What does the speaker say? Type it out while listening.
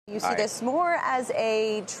You see this more as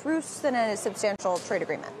a truce than a substantial trade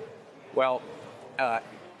agreement? Well,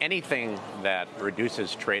 anything that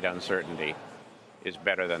reduces trade uncertainty is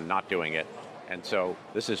better than not doing it. And so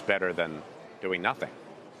this is better than doing nothing.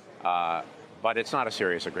 But it's not a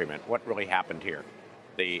serious agreement. What really happened here?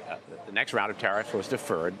 The next round of tariffs was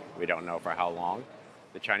deferred. We don't know for how long.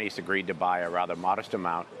 The Chinese agreed to buy a rather modest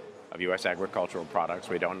amount of U.S. agricultural products.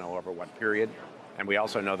 We don't know over what period. And we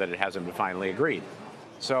also know that it hasn't been finally agreed.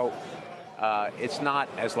 So it's not,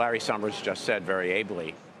 as Larry Summers just said very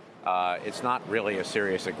ably, it's not really a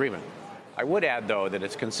serious agreement. I would add, though, that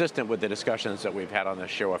it's consistent with the discussions that we've had on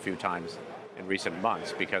this show a few times in recent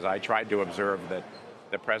months, because I tried to observe that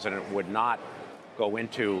the president would not go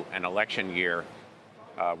into an election year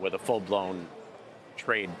with a full-blown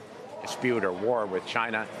trade dispute or war with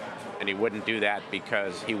China, and he wouldn't do that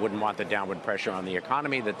because he wouldn't want the downward pressure on the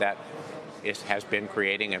economy that has been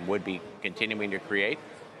creating and would be continuing to create,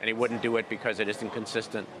 and he wouldn't do it because it isn't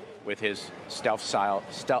consistent with his self-styled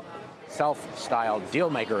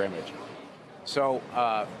deal-maker image. So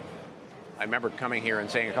I remember coming here and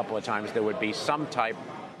saying a couple of times there would be some type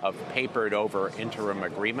of papered-over interim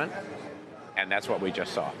agreement, and that's what we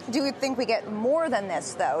just saw. Do you think we get more than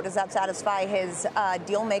this, though? Does that satisfy his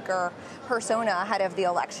deal-maker persona ahead of the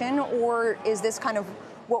election, or is this kind of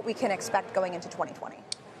what we can expect going into 2020?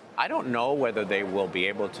 I don't know whether they will be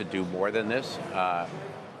able to do more than this.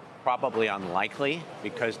 Probably unlikely,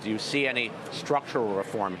 because do you see any structural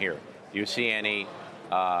reform here? Do you see any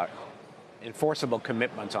enforceable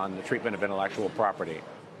commitments on the treatment of intellectual property,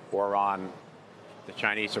 or on the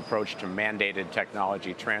Chinese approach to mandated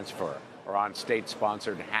technology transfer, or on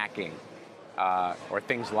state-sponsored hacking, or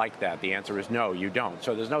things like that? The answer is no, you don't.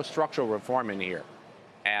 So there's no structural reform in here.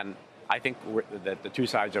 And I think that the two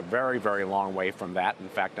sides are very, very long way from that. In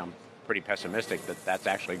fact, I'm pretty pessimistic that that's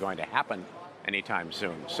actually going to happen anytime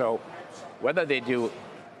soon. So whether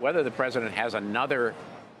the president has another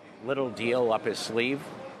little deal up his sleeve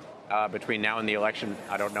between now and the election,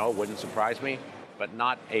 I don't know, it wouldn't surprise me, but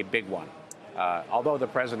not a big one. Although the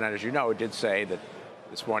president, as you know, did say that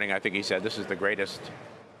this morning, I think he said this is the greatest,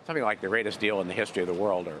 something like the greatest deal in the history of the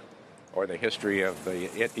world, or the history of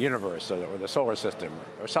the universe, or the solar system,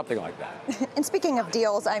 or something like that. And speaking of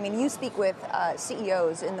deals, I mean, you speak with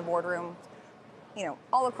CEOs in the boardroom,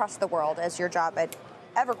 all across the world, as your job at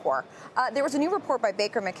Evercore. There was a new report by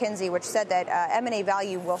Baker McKinsey which said that M&A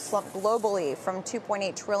value will slump globally from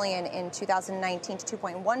 $2.8 trillion in 2019 to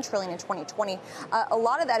 $2.1 trillion in 2020. A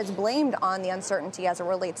lot of that is blamed on the uncertainty as it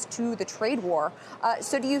relates to the trade war.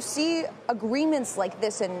 So do you see agreements like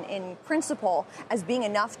this in principle as being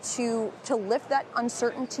enough to lift that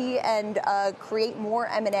uncertainty and create more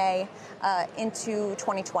M&A into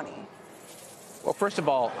 2020? Well, first of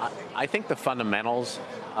all, I think the fundamentals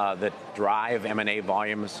that drive M&A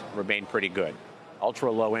volumes remain pretty good.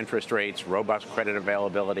 Ultra-low interest rates, robust credit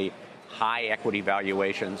availability, high equity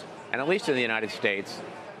valuations, and at least in the United States,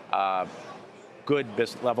 good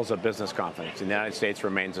levels of business confidence. The United States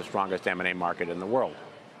remains the strongest M&A market in the world.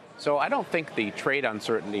 So I don't think the trade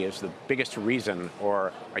uncertainty is the biggest reason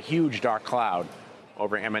or a huge dark cloud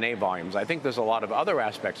over M&A volumes. I think there's a lot of other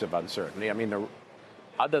aspects of uncertainty. I mean,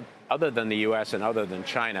 other than the U.S. and other than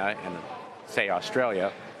China and, say,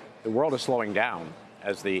 Australia, the world is slowing down,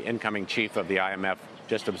 as the incoming chief of the IMF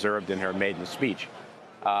just observed in her maiden speech.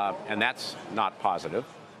 And that's not positive.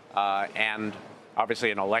 And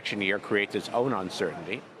obviously an election year creates its own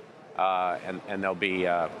uncertainty. And there'll be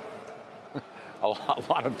a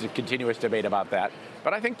lot of continuous debate about that.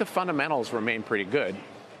 But I think the fundamentals remain pretty good.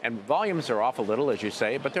 And volumes are off a little, as you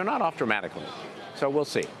say, but they're not off dramatically. So we'll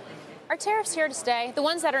see. Are tariffs here to stay, the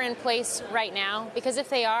ones that are in place right now? Because if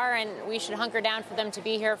they are, and we should hunker down for them to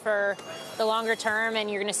be here for the longer term,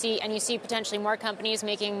 and you see potentially more companies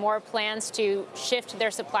making more plans to shift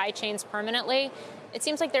their supply chains permanently, it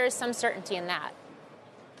seems like there is some certainty in that.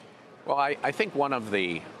 Well, I think one of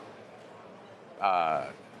the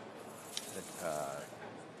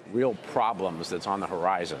real problems that's on the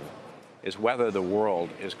horizon is whether the world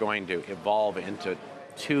is going to evolve into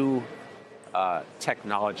two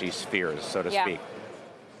technology spheres, so to speak.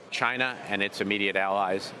 China and its immediate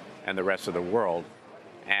allies and the rest of the world,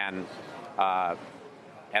 and that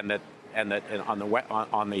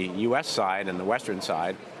on the U.S. side and the Western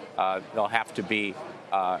side, there'll have to be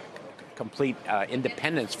complete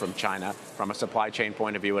independence from China from a supply chain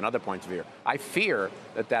point of view and other points of view. I fear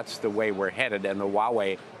that that's the way we're headed, and the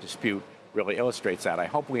Huawei dispute really illustrates that. I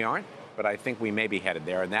hope we aren't, but I think we may be headed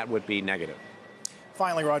there, and that would be negative.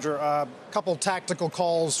 Finally, Roger, a couple tactical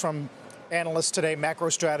calls from analysts today, macro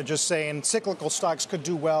strategists saying cyclical stocks could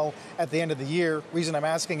do well at the end of the year. Reason I'm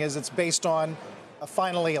asking is it's based on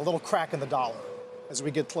finally a little crack in the dollar as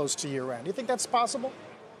we get close to year end. Do you think that's possible?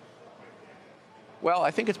 Well,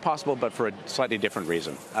 I think it's possible, but for a slightly different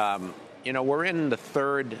reason. We're in the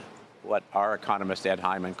third, what our economist Ed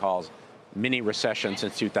Hyman calls mini recession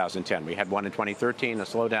since 2010. We had one in 2013, a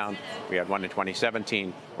slowdown. We had one in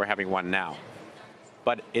 2017. We're having one now.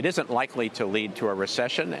 But it isn't likely to lead to a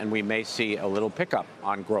recession, and we may see a little pickup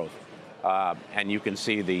on growth. And you can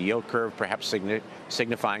see the yield curve perhaps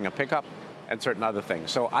signifying a pickup and certain other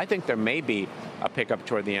things. So I think there may be a pickup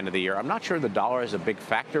toward the end of the year. I'm not sure the dollar is a big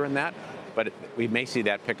factor in that, but we may see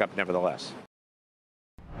that pickup nevertheless.